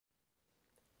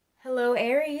Hello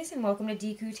Aries and welcome to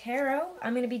Deku Tarot.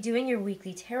 I'm going to be doing your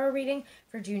weekly tarot reading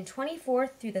for June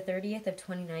 24th through the 30th of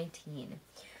 2019.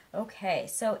 Okay,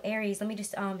 so Aries, let me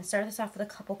just start this off with a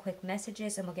couple quick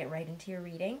messages and we'll get right into your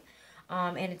reading.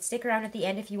 And stick around at the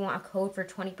end if you want a code for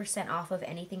 20% off of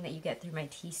anything that you get through my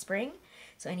Teespring.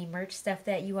 So any merch stuff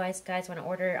that you guys want to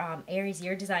order, Aries,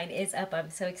 your design is up. I'm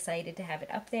so excited to have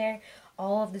it up there.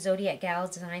 All of the Zodiac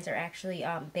Gals designs are actually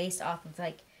based off of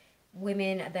like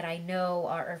women that I know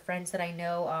or friends that I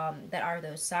know that are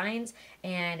those signs,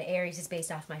 and Aries is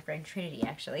based off my friend Trinity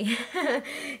actually.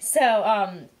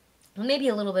 So maybe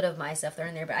a little bit of my stuff there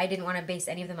in there, but I didn't want to base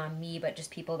any of them on me, but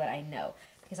just people that I know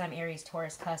because I'm Aries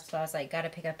Taurus cusp, so I was like, gotta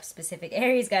pick up specific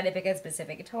Aries, gotta pick up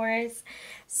specific Taurus.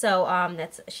 So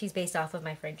she's based off of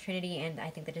my friend Trinity, and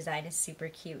I think the design is super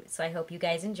cute. So I hope you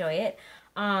guys enjoy it.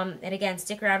 And again,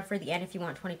 stick around for the end if you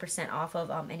want 20% off of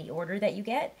any order that you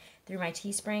get through my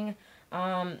Teespring.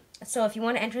 So if you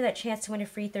want to enter that chance to win a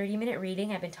free 30-minute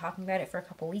reading, I've been talking about it for a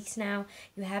couple weeks now.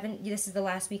 This is the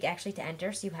last week actually to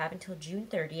enter, so you have until June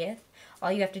 30th.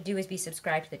 All you have to do is be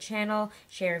subscribed to the channel,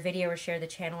 share a video or share the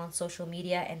channel on social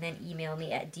media, and then email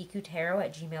me at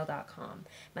dekutarot@gmail.com.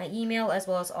 My email, as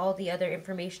well as all the other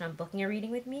information on booking a reading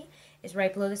with me, is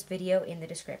right below this video in the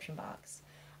description box.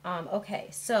 Okay,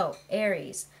 so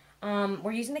Aries,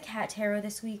 we're using the cat tarot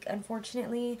this week,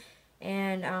 unfortunately,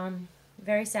 and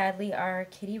very sadly, our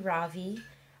kitty Ravi,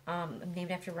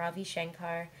 named after Ravi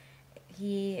Shankar,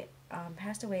 he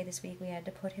passed away this week. We had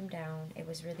to put him down. It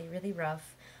was really, really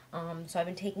rough. So I've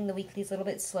been taking the weeklies a little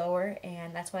bit slower,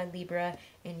 and that's why Libra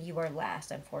and you are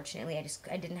last, unfortunately.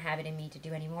 I didn't have it in me to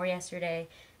do any more yesterday.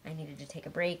 I needed to take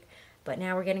a break. But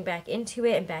now we're getting back into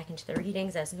it and back into the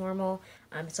readings as normal.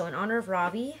 So in honor of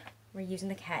Ravi, we're using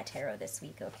the cat tarot this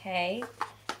week, okay?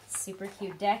 Super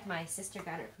cute deck. My sister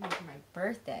got it for me for my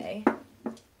birthday.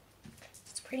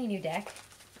 It's a pretty new deck.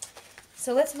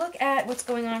 So let's look at what's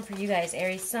going on for you guys.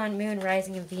 Aries, Sun, Moon,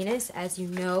 Rising, and Venus. As you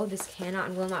know, this cannot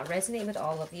and will not resonate with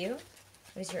all of you.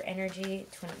 What is your energy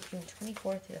June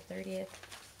 24th through the 30th?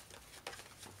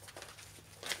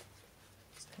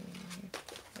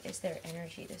 What is their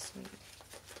energy this week?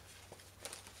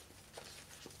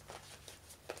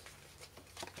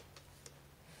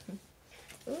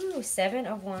 Ooh, Seven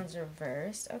of Wands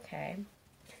reversed. Okay.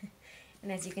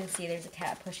 And as you can see, there's a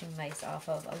cat pushing mice off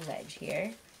of a ledge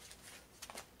here.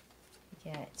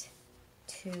 We get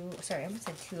I almost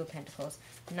said Two of Pentacles.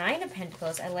 Nine of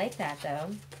Pentacles. I like that, though.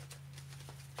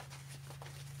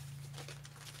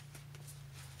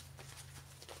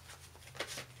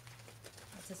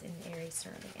 This is in the Aries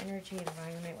surrounding energy,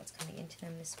 environment, what's coming into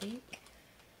them this week.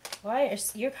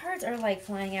 Your cards are like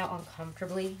flying out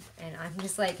uncomfortably, and I'm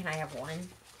just like, can I have one?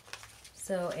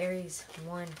 So Aries,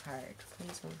 one card.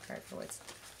 Please, one card for what's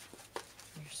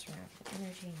your surrounding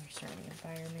energy and your surrounding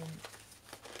environment.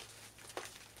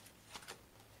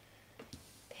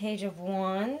 Page of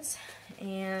Wands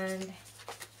and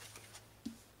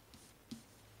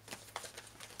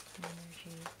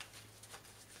energy.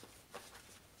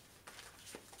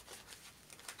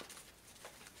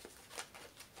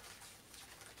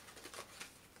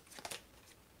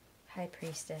 High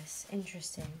Priestess.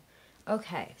 Interesting.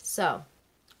 Okay, so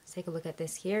let's take a look at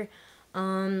this here.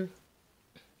 Alright,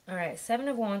 Seven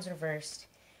of Wands reversed.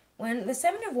 When the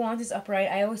Seven of Wands is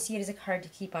upright, I always see it as a card to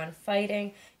keep on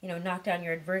fighting. You know, knock down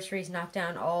your adversaries, knock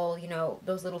down all, you know,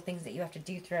 those little things that you have to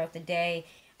do throughout the day.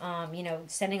 You know,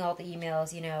 sending all the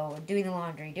emails, you know, doing the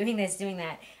laundry, doing this, doing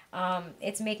that.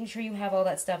 It's making sure you have all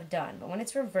that stuff done. But when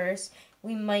it's reversed,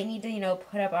 we might need to, you know,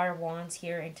 put up our wands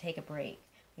here and take a break.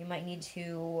 We might need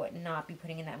to not be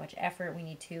putting in that much effort. We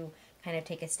need to kind of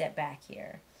take a step back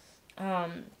here.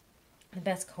 The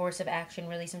best course of action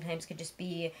really sometimes could just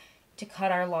be to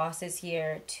cut our losses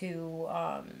here, to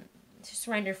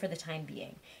surrender for the time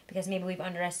being. Because maybe we've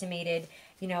underestimated,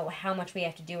 you know, how much we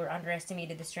have to do, or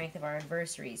underestimated the strength of our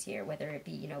adversaries here, whether it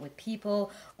be, you know, with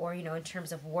people or, you know, in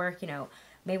terms of work, you know.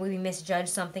 Maybe we misjudge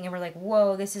something and we're like,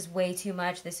 whoa, this is way too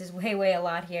much. This is way, way a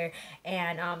lot here.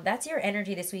 And that's your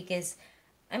energy this week is...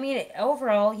 I mean,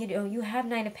 overall, you know, you have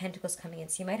Nine of Pentacles coming in,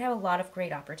 so you might have a lot of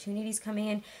great opportunities coming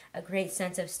in, a great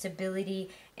sense of stability,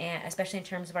 and especially in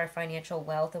terms of our financial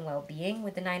wealth and well-being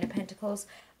with the Nine of Pentacles.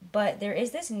 But there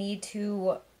is this need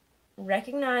to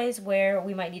recognize where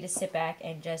we might need to sit back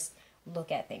and just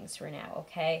look at things for now,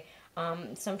 okay?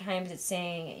 Sometimes it's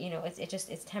saying, you know,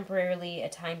 it's temporarily a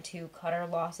time to cut our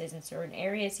losses in certain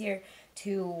areas here,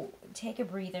 to take a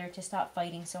breather, to stop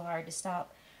fighting so hard, to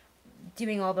stop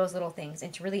doing all those little things,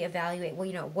 and to really evaluate, well,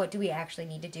 you know, what do we actually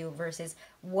need to do versus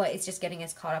what is just getting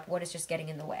us caught up, what is just getting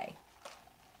in the way.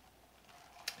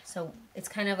 So it's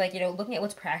kind of like, you know, looking at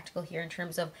what's practical here in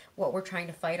terms of what we're trying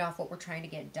to fight off, what we're trying to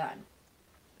get done.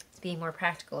 It's being more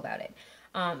practical about it.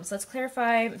 So let's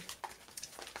clarify.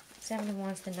 7 of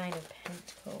Wands, the 9 of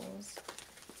Pentacles.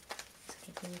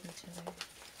 Let's go with each other.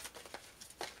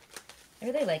 I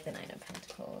really like the 9 of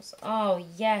Pentacles. Oh,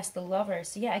 yes, the Lover.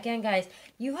 So, yeah, again, guys,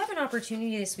 you have an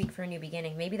opportunity this week for a new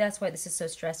beginning. Maybe that's why this is so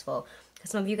stressful. Because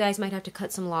some of you guys might have to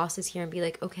cut some losses here and be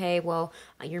like, okay, well,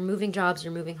 you're moving jobs,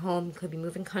 you're moving home, you could be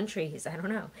moving countries. I don't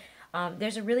know.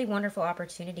 There's a really wonderful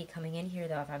opportunity coming in here,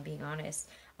 though, if I'm being honest.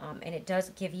 And it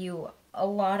does give you a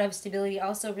lot of stability.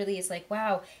 Also, really, it's like,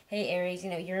 wow, hey, Aries,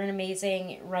 you know, you're an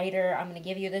amazing writer. I'm going to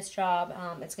give you this job.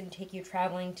 It's going to take you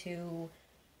traveling to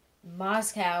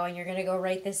Moscow, and you're gonna go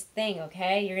write this thing,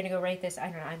 okay? You're gonna go write this.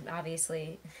 I don't know. I'm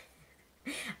obviously,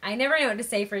 I never know what to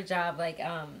say for a job. Like,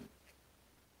 I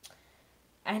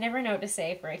never know what to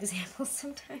say for examples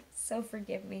sometimes. So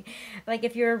forgive me. Like,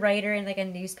 if you're a writer in like a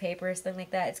newspaper or something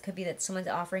like that, it could be that someone's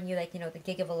offering you like, you know, the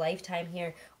gig of a lifetime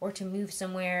here, or to move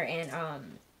somewhere, and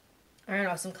I don't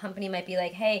know, some company might be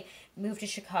like, hey, move to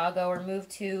Chicago or move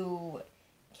to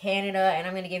Canada and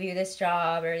I'm going to give you this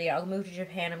job, or, you know, I'll move to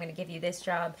Japan, I'm going to give you this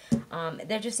job.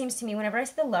 There just seems to me, whenever I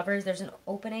see the Lovers, there's an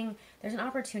opening, there's an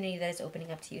opportunity that is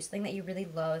opening up to you, something that you really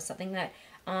love, something that,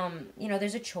 you know,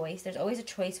 there's a choice. There's always a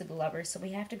choice with the Lovers, so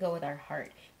we have to go with our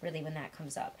heart, really, when that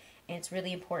comes up. And it's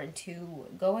really important to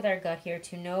go with our gut here,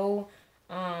 to know,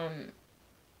 to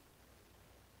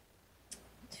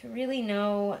really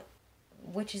know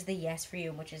which is the yes for you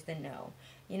and which is the no.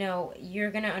 You know,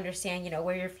 you're going to understand, you know,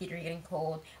 where your feet are getting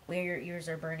cold, where your ears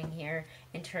are burning here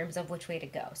in terms of which way to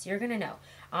go. So you're going to know.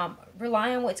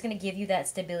 Rely on what's going to give you that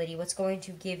stability, what's going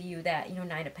to give you that, you know,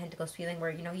 9 of Pentacles feeling where,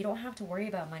 you know, you don't have to worry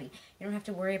about money. You don't have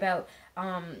to worry about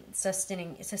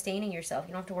sustaining yourself.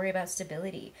 You don't have to worry about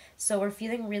stability. So we're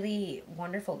feeling really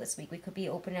wonderful this week. We could be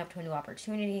opening up to a new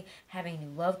opportunity, having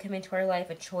new love come into our life,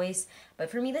 a choice.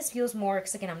 But for me, this feels more,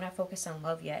 because again, I'm not focused on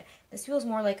love yet. This feels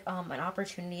more like an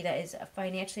opportunity that is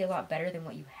financially a lot better than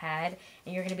what you had.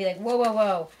 And you're going to be like, whoa, whoa,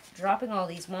 whoa, dropping all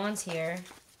these wands here.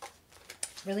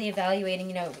 Really evaluating,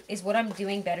 you know, is what I'm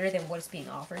doing better than what is being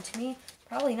offered to me?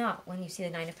 Probably not when you see the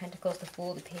 9 of Pentacles, the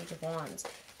Fool, the Page of Wands.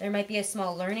 There might be a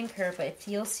small learning curve, but it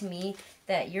feels to me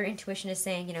that your intuition is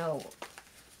saying, you know,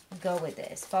 go with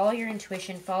this. Follow your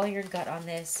intuition, follow your gut on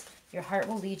this. Your heart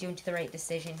will lead you into the right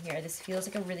decision here. This feels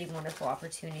like a really wonderful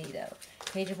opportunity, though.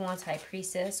 Page of Wands, High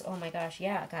Priestess. Oh my gosh,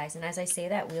 yeah, guys. And as I say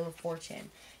that, Wheel of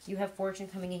Fortune. You have fortune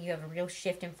coming in. You have a real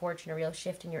shift in fortune, a real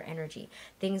shift in your energy.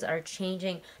 Things are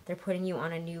changing. They're putting you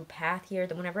on a new path here.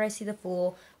 Whenever I see the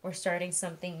Fool, we're starting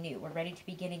something new. We're ready to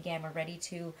begin again. We're ready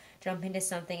to jump into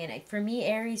something. And for me,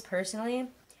 Aries, personally,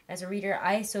 as a reader,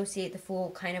 I associate the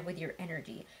Fool kind of with your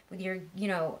energy, with your, you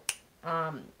know,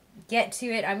 get to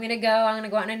it. I'm going to go out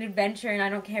on an adventure, and I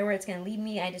don't care where it's going to lead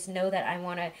me. I just know that I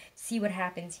want to see what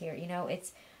happens here. You know,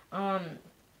 it's,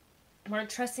 we're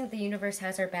trusting that the universe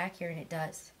has our back here, and it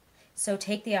does. So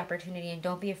take the opportunity and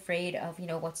don't be afraid of, you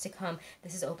know, what's to come.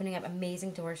 This is opening up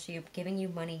amazing doors to you, giving you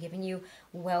money, giving you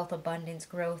wealth, abundance,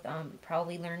 growth,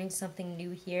 probably learning something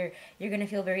new here. You're going to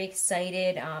feel very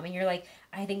excited, and you're like,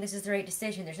 I think this is the right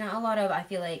decision. There's not a lot of, I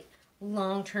feel like,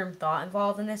 long-term thought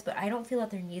involved in this, but I don't feel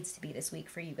that there needs to be this week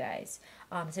for you guys.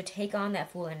 So take on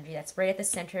that Fool energy. That's right at the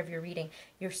center of your reading.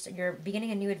 You're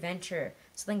beginning a new adventure,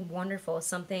 something wonderful,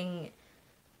 something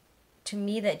to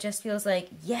me that just feels like,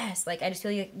 yes, like I just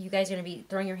feel like you guys are going to be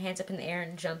throwing your hands up in the air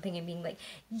and jumping and being like,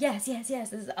 yes, yes,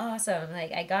 yes, this is awesome.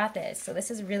 Like, I got this. So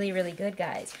this is really, really good,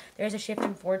 guys. There's a shift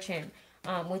in fortune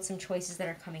with some choices that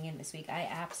are coming in this week. I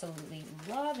absolutely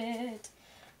love it.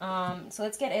 So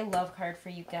let's get a love card for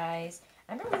you guys.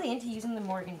 I'm really into using the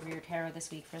Morgan Greer Tarot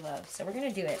this week for love, so we're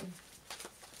going to do it.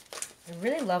 I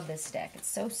really love this deck. It's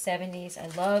so 70s. I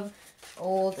love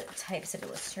old types of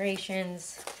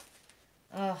illustrations.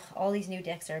 Oh, all these new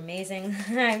decks are amazing.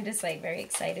 I'm just like very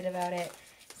excited about it.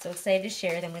 So excited to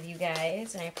share them with you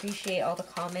guys. And I appreciate all the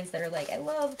comments that are like, I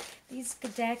love these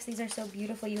decks. These are so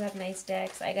beautiful. You have nice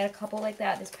decks. I got a couple like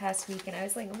that this past week, and I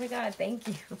was like, oh my god, thank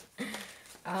you.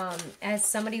 As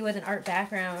somebody with an art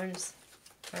background,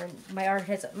 or my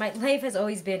life has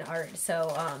always been art,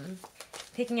 so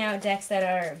picking out decks that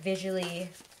are visually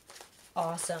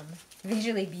awesome,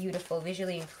 visually beautiful,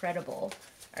 visually incredible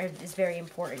is very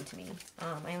important to me.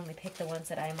 I only pick the ones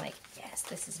that I'm like, yes,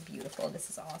 this is beautiful,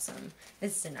 this is awesome,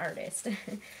 this is an artist.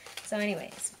 So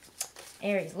anyways,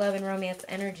 Aries, love and romance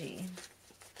energy.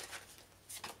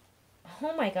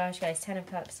 Oh my gosh, guys, 10 of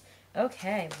Cups.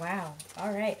 Okay, wow.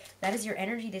 All right. That is your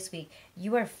energy this week.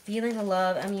 You are feeling the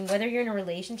love. I mean, whether you're in a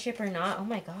relationship or not, oh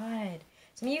my god.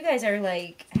 Some of you guys are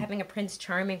like having a Prince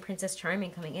Charming, Princess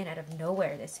Charming coming in out of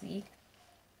nowhere this week.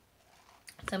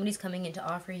 Somebody's coming in to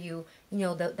offer you, you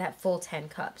know, that full 10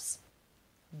 cups.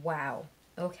 Wow.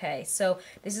 Okay, so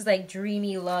this is like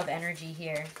dreamy love energy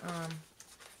here.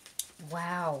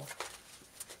 Wow.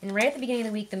 And right at the beginning of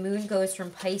the week, the moon goes from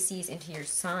Pisces into your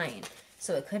sign.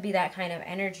 So it could be that kind of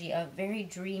energy of very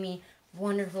dreamy,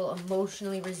 wonderful,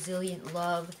 emotionally resilient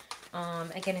love.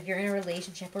 Again, if you're in a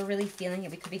relationship, we're really feeling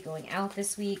it. We could be going out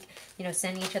this week, you know,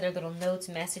 sending each other little notes,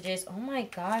 messages. Oh my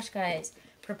gosh, guys.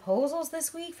 Proposals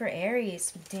this week for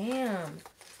Aries. Damn.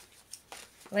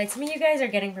 Like, some of you guys are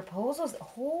getting proposals.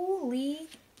 Holy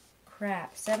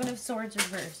crap. Seven of Swords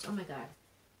reversed. Oh my god.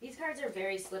 These cards are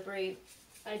very slippery.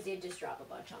 I did just drop a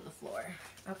bunch on the floor.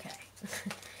 Okay.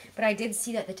 But I did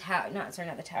see that the tower, not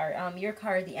the tower, your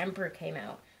card, the Emperor, came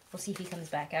out. We'll see if he comes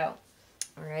back out.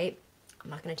 Alright. I'm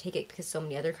not going to take it because so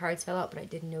many other cards fell out, but I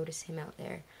did notice him out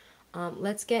there.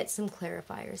 Let's get some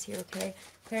clarifiers here, okay?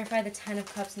 Clarify the Ten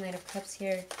of Cups, Knight of Cups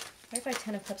here. Clarify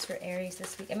Ten of Cups for Aries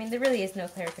this week. I mean, there really is no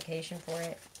clarification for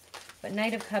it. But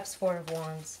Knight of Cups, Four of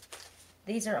Wands.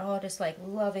 These are all just like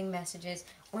loving messages.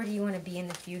 Where do you want to be in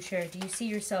the future? Do you see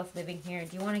yourself living here?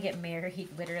 Do you want to get married,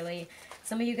 literally?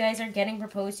 Some of you guys are getting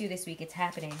proposed to this week. It's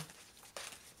happening.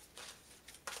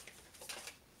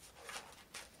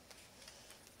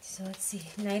 So let's see.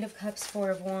 Knight of Cups, Four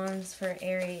of Wands for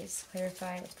Aries.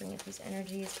 Clarify. Let's bring up these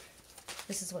energies.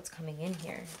 This is what's coming in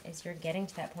here, is you're getting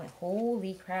to that point.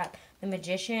 Holy crap. The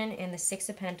Magician and the Six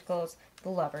of Pentacles, the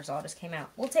Lovers all just came out.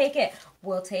 We'll take it.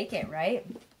 We'll take it, right?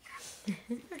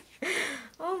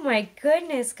 Oh my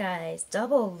goodness, guys.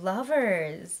 Double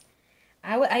Lovers.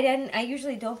 I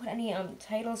usually don't put any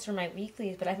titles for my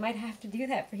weeklies, but I might have to do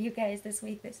that for you guys this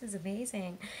week. This is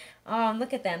amazing.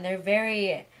 Look at them. They're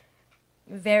very,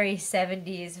 very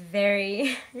 70s.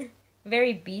 Very,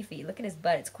 very beefy. Look at his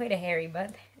butt. It's quite a hairy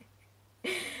butt.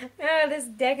 This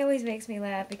deck always makes me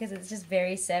laugh because it's just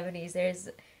very 70s. There's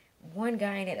one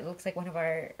guy in it that looks like one of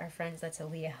our friends that's a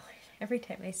Leo. Every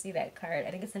time I see that card,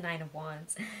 I think it's the Nine of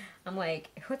Wands. I'm like,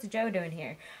 what's Joe doing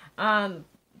here?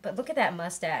 But look at that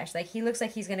mustache. Like, he looks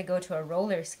like he's gonna go to a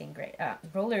roller skate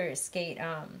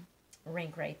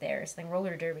rink right there. Something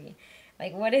roller derby.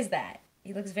 Like, what is that?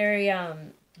 He looks very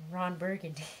Ron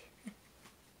Burgundy.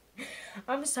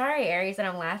 I'm sorry, Aries, that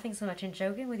I'm laughing so much and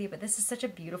joking with you, but this is such a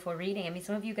beautiful reading. I mean,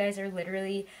 some of you guys are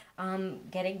literally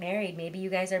getting married. Maybe you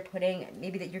guys are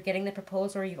maybe that you're getting the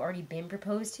proposal or you've already been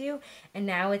proposed to, and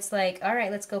now it's like, all right,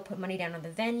 let's go put money down on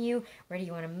the venue. Where do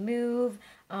you want to move?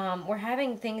 We're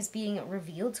having things being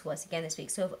revealed to us again this week.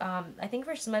 So I think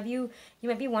for some of you, you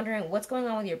might be wondering what's going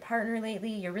on with your partner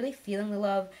lately. You're really feeling the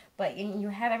love, but you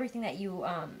have everything that you...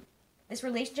 this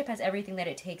relationship has everything that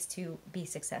it takes to be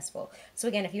successful. So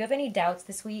again, if you have any doubts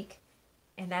this week,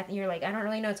 and that you're like, I don't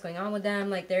really know what's going on with them,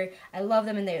 like I love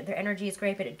them and their energy is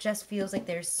great, but it just feels like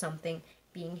there's something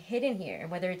being hidden here. And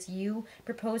whether it's you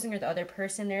proposing or the other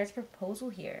person, there's a proposal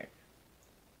here.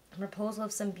 A proposal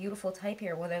of some beautiful type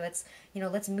here, whether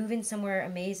let's move in somewhere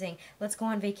amazing, let's go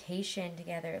on vacation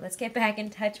together, let's get back in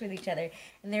touch with each other.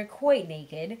 And they're quite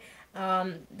naked.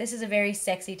 This is a very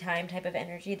sexy time type of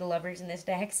energy, the Lovers in this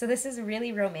deck. So this is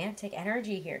really romantic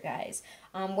energy here, guys.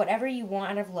 Whatever you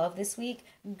want out of love this week,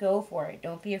 go for it.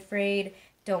 Don't be afraid.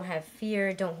 Don't have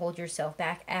fear. Don't hold yourself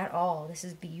back at all. This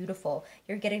is beautiful.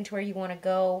 You're getting to where you want to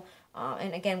go.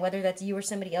 And again, whether that's you or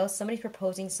somebody else, somebody's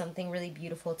proposing something really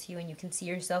beautiful to you, and you can see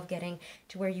yourself getting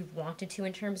to where you've wanted to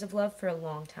in terms of love for a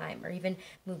long time, or even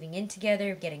moving in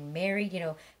together, getting married,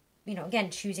 again,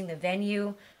 choosing the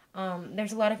venue.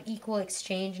 There's a lot of equal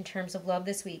exchange in terms of love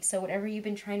this week. So whatever you've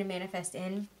been trying to manifest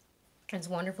in, it's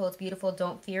wonderful, it's beautiful,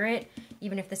 don't fear it.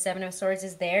 Even if the Seven of Swords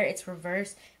is there, it's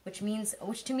reversed, which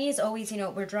to me is always,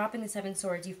 we're dropping the Seven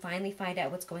Swords, you finally find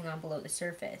out what's going on below the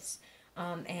surface.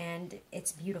 And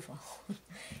it's beautiful.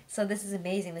 So this is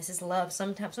amazing. This is love.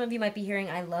 Some of you might be hearing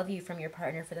I love you from your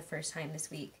partner for the first time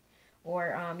this week.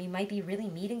 Or you might be really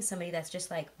meeting somebody that's just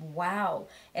like, wow.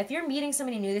 If you're meeting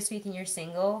somebody new this week and you're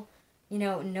single,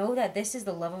 know that this is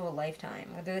the love of a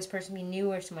lifetime. Whether this person be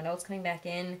new or someone else coming back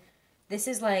in, this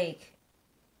is like,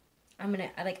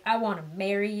 I want to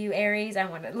marry you, Aries. I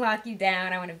want to lock you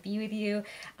down. I want to be with you.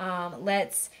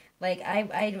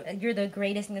 You're the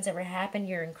greatest thing that's ever happened.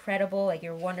 You're incredible. Like,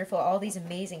 you're wonderful. All these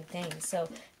amazing things. So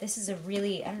this is a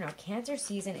really, Cancer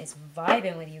season is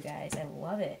vibing with you guys. I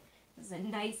love it. This is a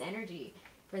nice energy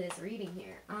for this reading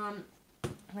here.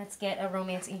 Let's get a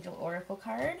Romance Angel Oracle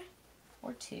card.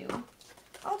 Or two.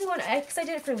 I'll do one, because I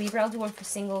did it for Libra. I'll do one for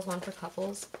singles, one for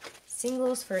couples.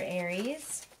 Singles for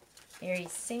Aries.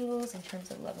 Aries singles in terms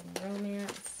of love and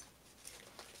romance.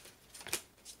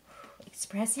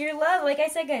 Express your love. Like I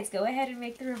said, guys, go ahead and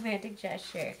make the romantic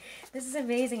gesture. This is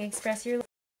amazing. Express your love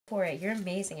for it. You're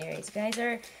amazing, Aries. You guys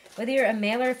are, whether you're a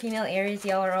male or a female Aries,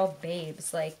 y'all are all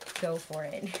babes. Like, go for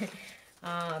it.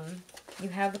 You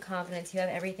have the confidence. You have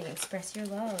everything. Express your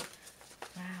love.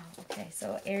 Wow. Okay,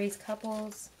 so Aries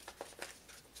couples.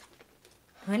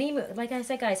 Honeymoon. Like I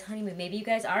said, guys, honeymoon. Maybe you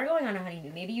guys are going on a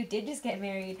honeymoon. Maybe you did just get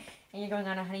married and you're going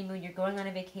on a honeymoon. You're going on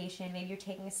a vacation. Maybe you're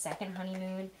taking a second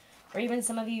honeymoon. Or even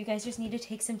some of you guys just need to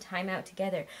take some time out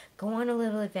together. Go on a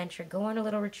little adventure. Go on a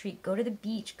little retreat. Go to the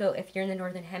beach. Go, if you're in the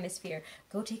northern hemisphere,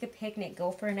 go take a picnic.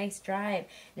 Go for a nice drive.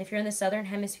 And if you're in the southern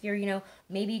hemisphere, you know,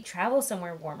 maybe travel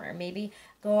somewhere warmer. Maybe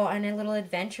go on a little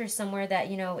adventure somewhere that,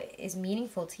 you know, is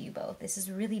meaningful to you both. This is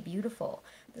really beautiful.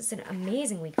 This is an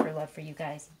amazing week for love for you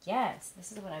guys. Yes,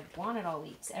 this is what I've wanted all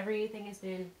weeks. Everything has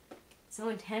been so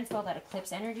intense with all that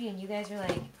eclipse energy, and you guys are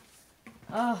like,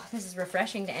 oh, this is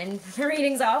refreshing to end the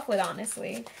readings off with,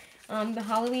 honestly. The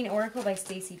Halloween Oracle by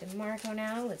Stacey DeMarco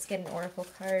now. Let's get an oracle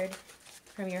card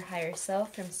from your higher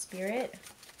self, from Spirit,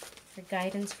 for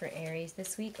guidance for Aries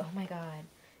this week. Oh my god.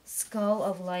 Skull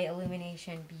of Light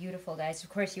Illumination. Beautiful, guys. Of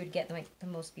course, you would get like the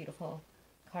most beautiful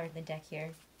card in the deck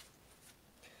here.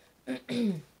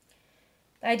 The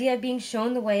idea of being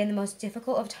shown the way in the most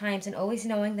difficult of times and always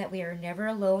knowing that we are never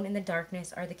alone in the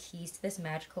darkness are the keys to this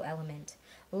magical element.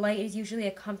 Light is usually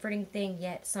a comforting thing,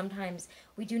 yet sometimes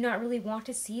we do not really want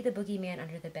to see the boogeyman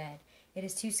under the bed. It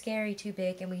is too scary, too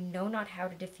big, and we know not how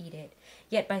to defeat it.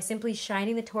 Yet by simply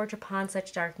shining the torch upon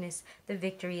such darkness, the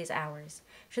victory is ours.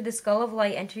 Should the skull of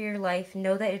light enter your life,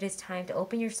 know that it is time to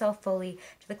open yourself fully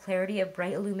to the clarity of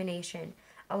bright illumination.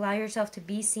 Allow yourself to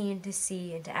be seen, to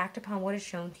see, and to act upon what is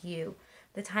shown to you.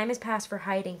 The time is past for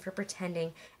hiding, for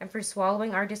pretending, and for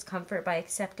swallowing our discomfort by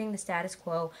accepting the status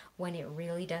quo when it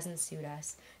really doesn't suit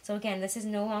us. So again, this is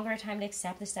no longer a time to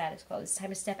accept the status quo. It's time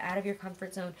to step out of your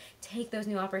comfort zone, take those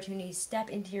new opportunities, step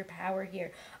into your power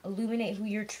here, illuminate who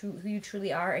you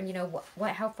truly are, and you know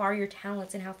how far your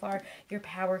talents and how far your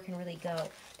power can really go.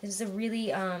 This is a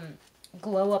really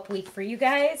glow up week for you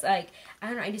guys. Like, I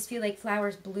don't know, I just feel like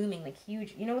flowers blooming, like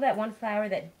huge. You know that one flower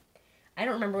that, I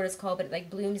don't remember what it's called, but it like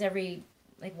blooms every,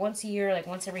 like once a year, like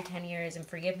once every 10 years, and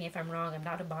forgive me if I'm wrong, I'm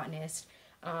not a botanist,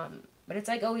 but it's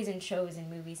like always in shows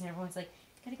and movies, and everyone's like,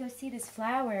 you gotta go see this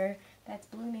flower that's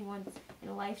blooming once in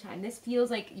a lifetime. This feels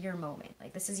like your moment.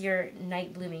 Like, this is your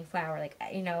night blooming flower. Like,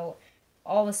 you know,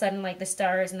 all of a sudden, like, the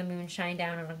stars and the moon shine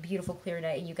down on a beautiful clear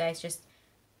day, and you guys just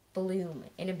bloom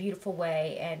in a beautiful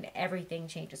way, and everything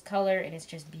changes color, and it's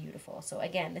just beautiful. So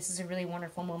again, this is a really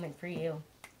wonderful moment for you,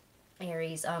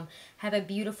 Aries. Have a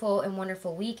beautiful and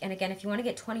wonderful week. And again, if you want to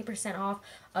get 20% off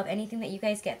of anything that you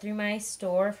guys get through my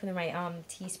store, through my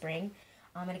Teespring,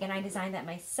 and again, I designed that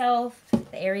myself.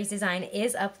 The Aries design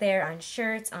is up there on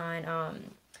shirts,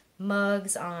 on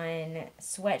mugs, on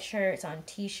sweatshirts, on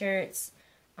t-shirts,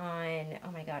 on,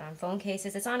 oh my god, on phone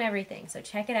cases. It's on everything. So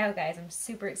check it out, guys. I'm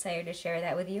super excited to share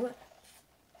that with you.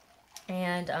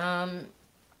 And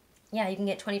yeah, you can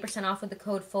get 20% off with the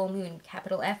code Full Moon,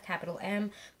 capital F, capital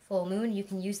M, Full Moon. You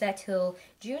can use that till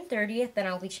June 30th. Then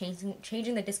I'll be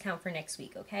changing the discount for next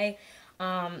week, okay?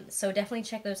 So definitely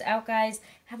check those out, guys.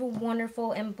 Have a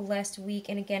wonderful and blessed week.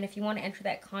 And again, if you want to enter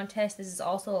that contest, this is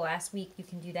also the last week you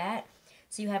can do that.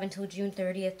 So you have until June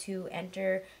 30th to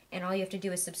enter, and all you have to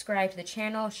do is subscribe to the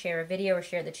channel, share a video, or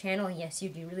share the channel. And yes, you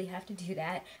do really have to do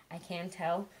that. I can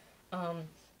tell.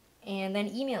 And then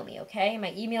email me, okay?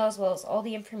 My email, as well as all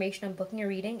the information on booking a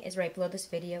reading, is right below this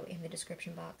video in the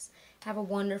description box. Have a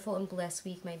wonderful and blessed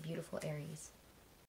week, my beautiful Aries.